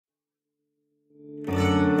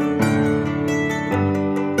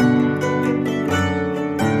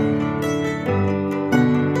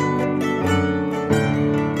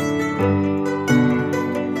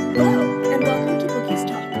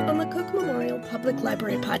Public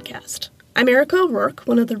Library podcast. I'm Erica O'Rourke,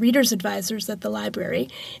 one of the Reader's Advisors at the library,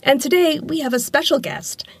 and today we have a special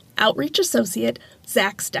guest, Outreach Associate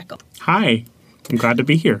Zach Steckel. Hi, I'm glad to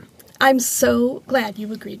be here. I'm so glad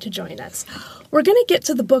you agreed to join us. We're going to get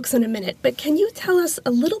to the books in a minute, but can you tell us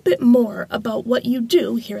a little bit more about what you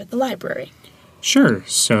do here at the library? Sure.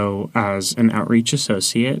 So as an outreach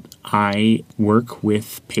associate, I work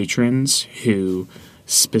with patrons who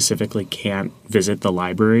specifically can't visit the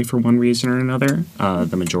library for one reason or another.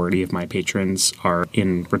 The majority of my patrons are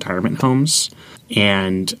in retirement homes,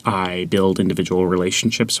 and I build individual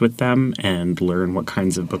relationships with them and learn what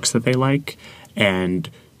kinds of books that they like and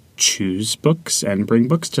choose books and bring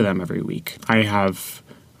books to them every week. I have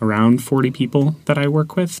around 40 people that I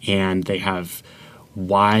work with, and they have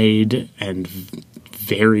wide and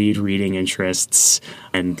varied reading interests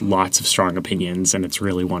and lots of strong opinions, and it's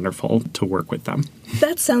really wonderful to work with them.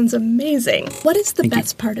 That sounds amazing. What is the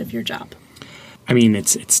best part of your job? I mean,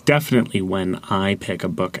 it's definitely when I pick a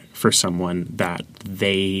book for someone that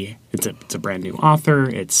it's a brand new author,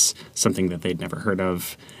 it's something that they'd never heard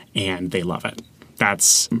of, and they love it.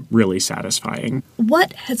 That's really satisfying.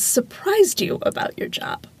 What has surprised you about your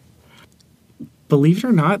job? Believe it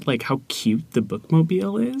or not, like how cute the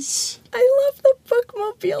bookmobile is. I love the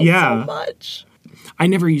bookmobile so much. I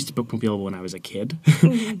never used a bookmobile when I was a kid.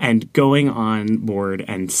 And going on board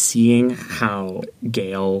and seeing how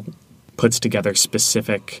Gail puts together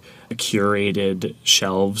specific curated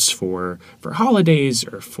shelves for holidays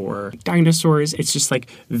or for dinosaurs, it's just like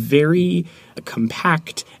very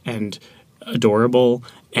compact and adorable.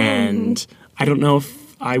 And I don't know if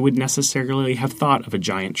I would necessarily have thought of a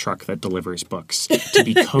giant truck that delivers books to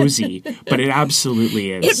be cozy, but it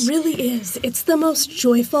absolutely is. It really is. It's the most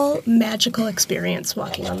joyful, magical experience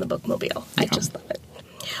walking on the bookmobile. Yeah. I just love it.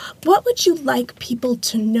 What would you like people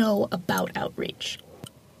to know about outreach?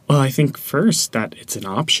 Well, I think first that it's an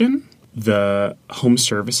option. The home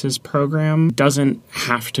services program doesn't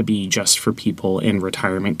have to be just for people in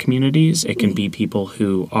retirement communities. It can be people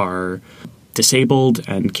who are disabled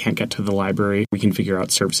and can't get to the library. We can figure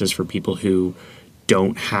out services for people who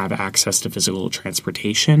don't have access to physical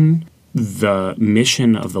transportation. The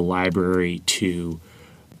mission of the library to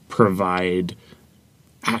provide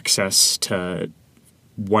access to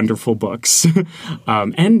wonderful books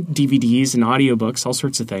and DVDs and audiobooks, all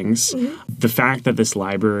sorts of things. The fact that this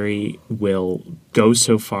library will go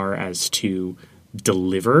so far as to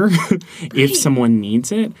deliver if someone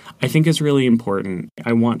needs it, I think is really important.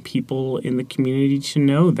 I want people in the community to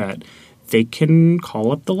know that they can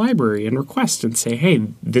call up the library and request and say, hey,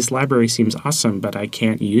 this library seems awesome, but I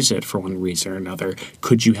can't use it for one reason or another.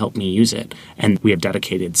 Could you help me use it? And we have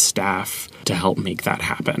dedicated staff to help make that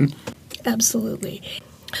happen. Absolutely.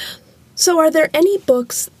 So are there any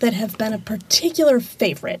books that have been a particular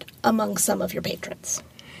favorite among some of your patrons?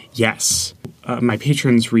 Yes. My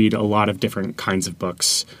patrons read a lot of different kinds of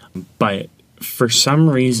books, but for some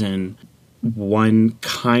reason, one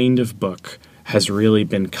kind of book has really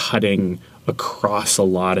been cutting across a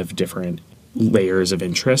lot of different layers of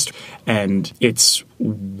interest, and it's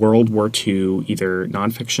World War II, either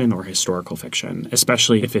nonfiction or historical fiction,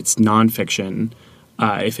 especially if it's nonfiction.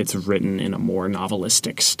 If it's written in a more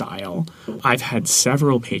novelistic style. I've had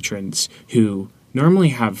several patrons who normally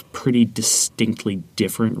have pretty distinctly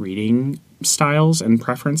different reading styles and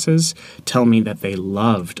preferences tell me that they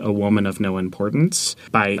loved A Woman of No Importance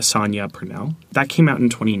by Sonia Purnell. That came out in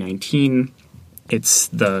 2019. It's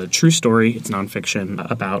the true story, it's nonfiction,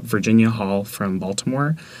 about Virginia Hall from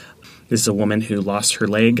Baltimore. This is a woman who lost her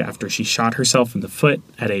leg after she shot herself in the foot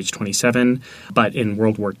at age 27. But in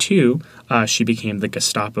World War II, she became the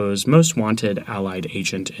Gestapo's most wanted Allied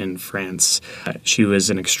agent in France. She was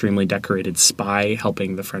an extremely decorated spy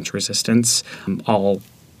helping the French resistance, all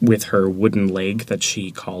with her wooden leg that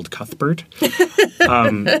she called Cuthbert.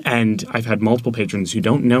 And I've had multiple patrons who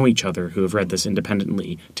don't know each other who have read this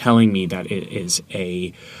independently telling me that it is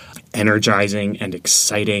a energizing and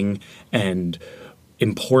exciting and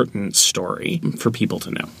important story for people to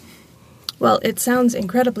know. Well, it sounds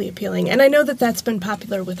incredibly appealing, and I know that that's been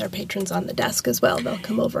popular with our patrons on the desk as well. They'll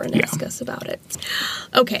come over and ask us about it.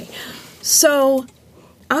 Okay, so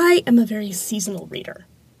I am a very seasonal reader.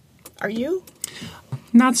 Are you?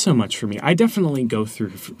 Not so much for me. I definitely go through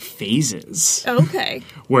phases. Okay.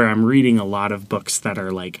 Where I'm reading a lot of books that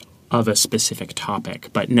are like of a specific topic,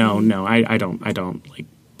 but no, I don't like.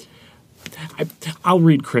 I'll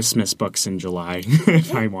read Christmas books in July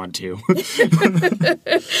if I want to.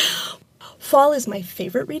 Fall is my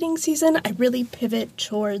favorite reading season. I really pivot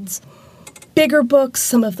towards bigger books,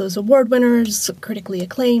 some of those award winners, critically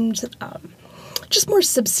acclaimed, just more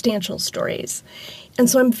substantial stories. And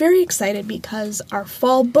so I'm very excited because our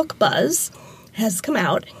fall book buzz has come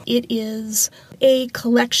out. It is a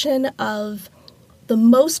collection of the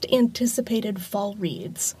most anticipated fall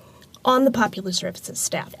reads on the Popular Services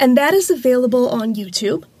staff. And that is available on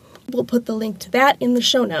YouTube. We'll put the link to that in the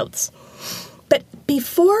show notes. But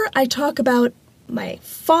before I talk about my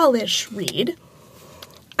fallish read,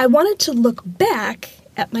 I wanted to look back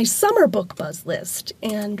at my summer book buzz list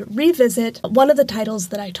and revisit one of the titles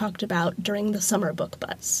that I talked about during the summer book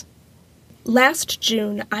buzz. Last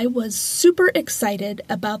June, I was super excited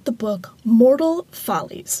about the book Mortal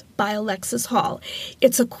Follies by Alexis Hall.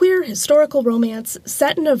 It's a queer historical romance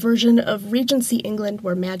set in a version of Regency England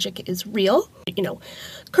where magic is real. You know,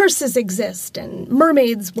 curses exist and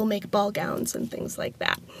mermaids will make ball gowns and things like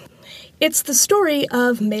that. It's the story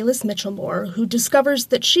of Malis Mitchellmore, who discovers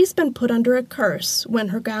that she's been put under a curse when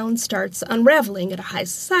her gown starts unraveling at a high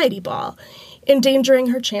society ball, endangering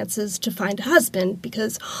her chances to find a husband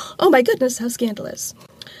because, oh my goodness, how scandalous.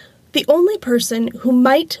 The only person who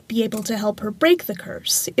might be able to help her break the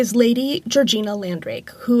curse is Lady Georgina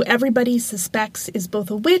Landrake, who everybody suspects is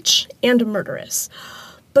both a witch and a murderess.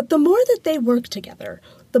 But the more that they work together,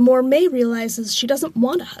 the more May realizes she doesn't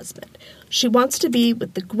want a husband. She wants to be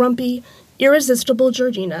with the grumpy, irresistible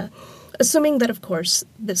Georgina, assuming that, of course,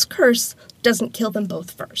 this curse doesn't kill them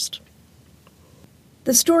both first.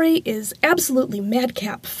 The story is absolutely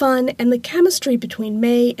madcap fun, and the chemistry between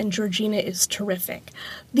May and Georgina is terrific.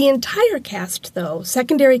 The entire cast, though,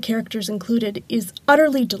 secondary characters included, is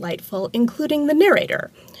utterly delightful, including the narrator,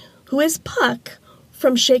 who is Puck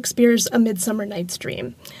from Shakespeare's A Midsummer Night's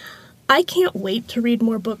Dream. I can't wait to read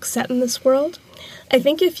more books set in this world. I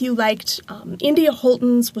think if you liked India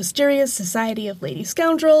Holton's Wisteria's Society of Lady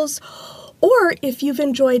Scoundrels, or if you've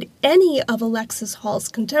enjoyed any of Alexis Hall's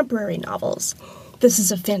contemporary novels, this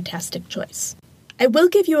is a fantastic choice. I will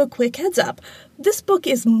give you a quick heads up. This book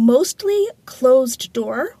is mostly closed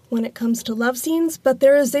door when it comes to love scenes, but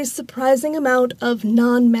there is a surprising amount of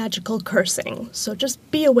non-magical cursing, so just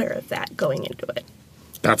be aware of that going into it.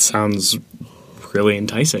 That sounds really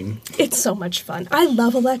enticing. It's so much fun. I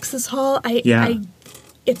love Alexis Hall.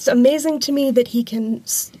 It's amazing to me that he can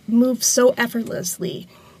move so effortlessly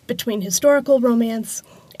between historical romance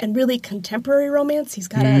and really contemporary romance. He's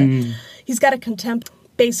got a contempt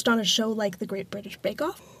based on a show like The Great British Bake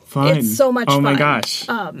Off. Fun. It's so much fun. Oh my gosh.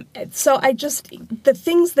 So the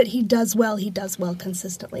things that he does well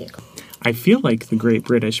consistently. I feel like The Great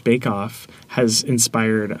British Bake Off has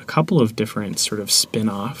inspired a couple of different sort of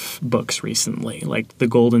spin-off books recently, like The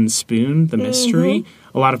Golden Spoon, The Mystery.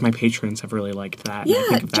 A lot of my patrons have really liked that. Yeah, I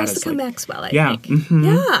think of that Jessica as Maxwell, I think. Mm-hmm.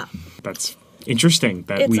 Yeah. That's interesting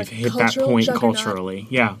that we've hit that point culturally.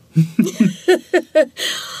 Yeah.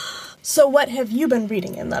 So what have you been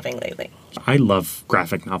reading and loving lately? I love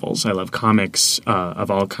graphic novels. I love comics of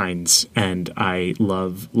all kinds, and I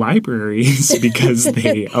love libraries because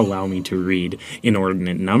they allow me to read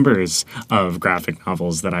inordinate numbers of graphic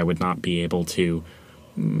novels that I would not be able to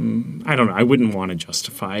I don't know, I wouldn't want to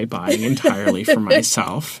justify buying entirely for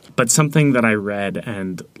myself. But something that I read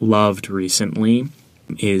and loved recently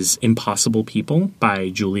is Impossible People by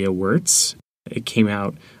Julia Wirtz. It came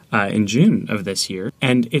out in June of this year,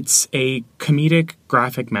 and it's a comedic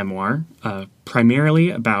graphic memoir primarily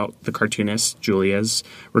about the cartoonist Julia's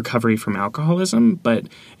recovery from alcoholism, but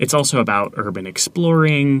it's also about urban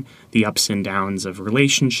exploring, the ups and downs of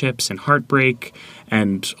relationships and heartbreak,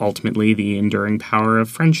 and ultimately the enduring power of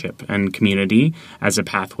friendship and community as a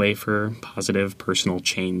pathway for positive personal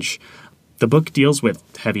change. The book deals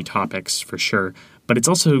with heavy topics for sure, but it's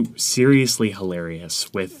also seriously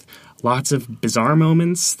hilarious with lots of bizarre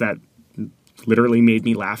moments that literally made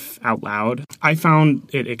me laugh out loud. I found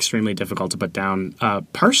it extremely difficult to put down,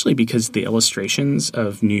 partially because the illustrations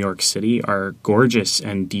of New York City are gorgeous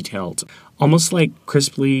and detailed, almost like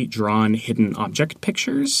crisply drawn hidden object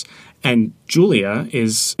pictures. And Julia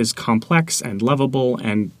is complex and lovable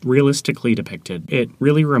and realistically depicted. It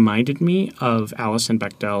really reminded me of Alison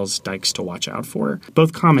Bechdel's Dykes to Watch Out For.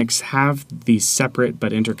 Both comics have these separate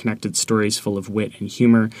but interconnected stories full of wit and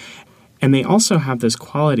humor, and they also have this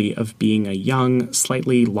quality of being a young,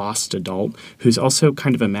 slightly lost adult who's also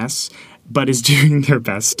kind of a mess, but is doing their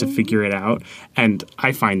best to figure it out, and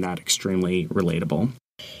I find that extremely relatable.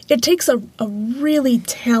 It takes a really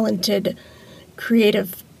talented,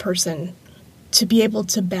 creative person to be able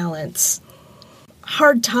to balance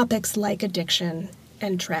hard topics like addiction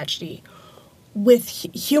and tragedy with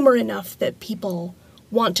humor enough that people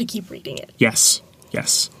want to keep reading it. Yes.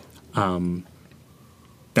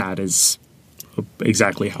 That is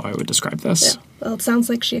exactly how I would describe this. Yeah. Well, it sounds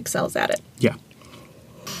like she excels at it. Yeah.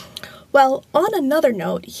 Well, on another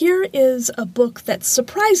note, here is a book that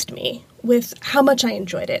surprised me with how much I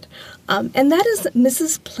enjoyed it. And that is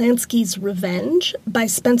Mrs. Plansky's Revenge by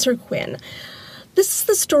Spencer Quinn. This is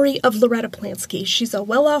the story of Loretta Plansky. She's a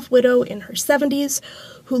well-off widow in her 70s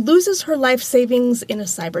who loses her life savings in a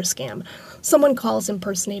cyber scam. Someone calls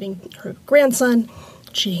impersonating her grandson.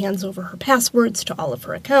 She hands over her passwords to all of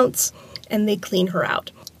her accounts, and they clean her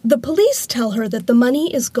out. The police tell her that the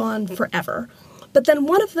money is gone forever, but then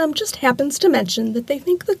one of them just happens to mention that they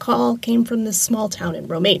think the call came from this small town in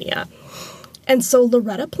Romania. And so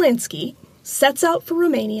Loretta Plansky sets out for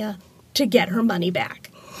Romania to get her money back.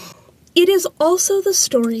 It is also the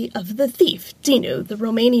story of the thief, Dinu, the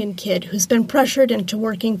Romanian kid who's been pressured into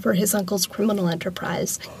working for his uncle's criminal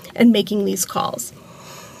enterprise and making these calls.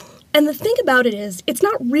 And the thing about it is, it's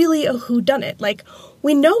not really a whodunit. Like,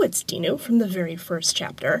 we know it's Dinu from the very first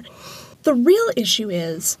chapter. The real issue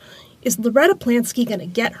is Loretta Plansky going to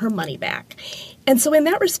get her money back? And so in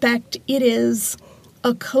that respect, it is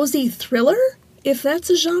a cozy thriller, if that's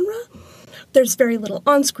a genre. There's very little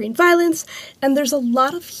on-screen violence, and there's a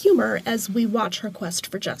lot of humor as we watch her quest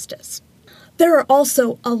for justice. There are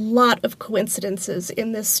also a lot of coincidences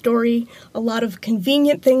in this story, a lot of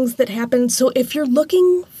convenient things that happen, so if you're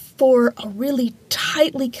looking for a really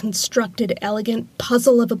tightly constructed, elegant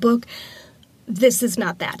puzzle of a book, this is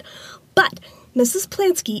not that. But Mrs.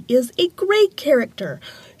 Plansky is a great character.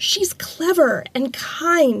 She's clever and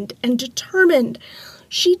kind and determined.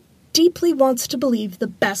 She deeply wants to believe the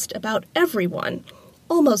best about everyone,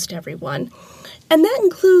 almost everyone, and that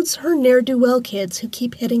includes her ne'er-do-well kids who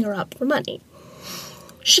keep hitting her up for money.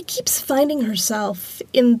 She keeps finding herself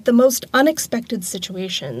in the most unexpected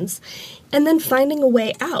situations and then finding a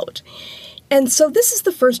way out. And so this is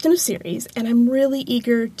the first in a series, and I'm really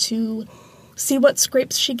eager to see what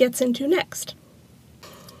scrapes she gets into next.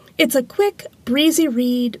 It's a quick, breezy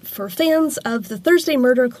read for fans of the Thursday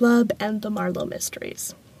Murder Club and the Marlowe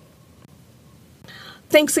Mysteries.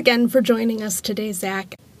 Thanks again for joining us today,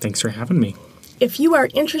 Zach. Thanks for having me. If you are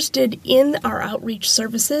interested in our outreach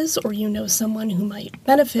services or you know someone who might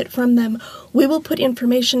benefit from them, we will put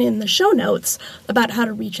information in the show notes about how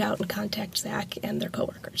to reach out and contact Zach and their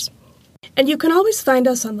coworkers. And you can always find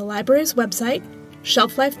us on the library's website,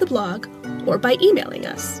 Shelf Life the blog, or by emailing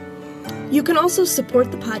us. You can also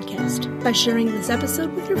support the podcast by sharing this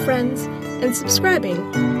episode with your friends and subscribing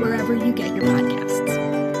wherever you get your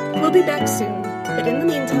podcasts. We'll be back soon. But in the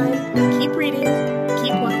meantime, keep reading,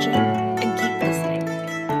 keep watching,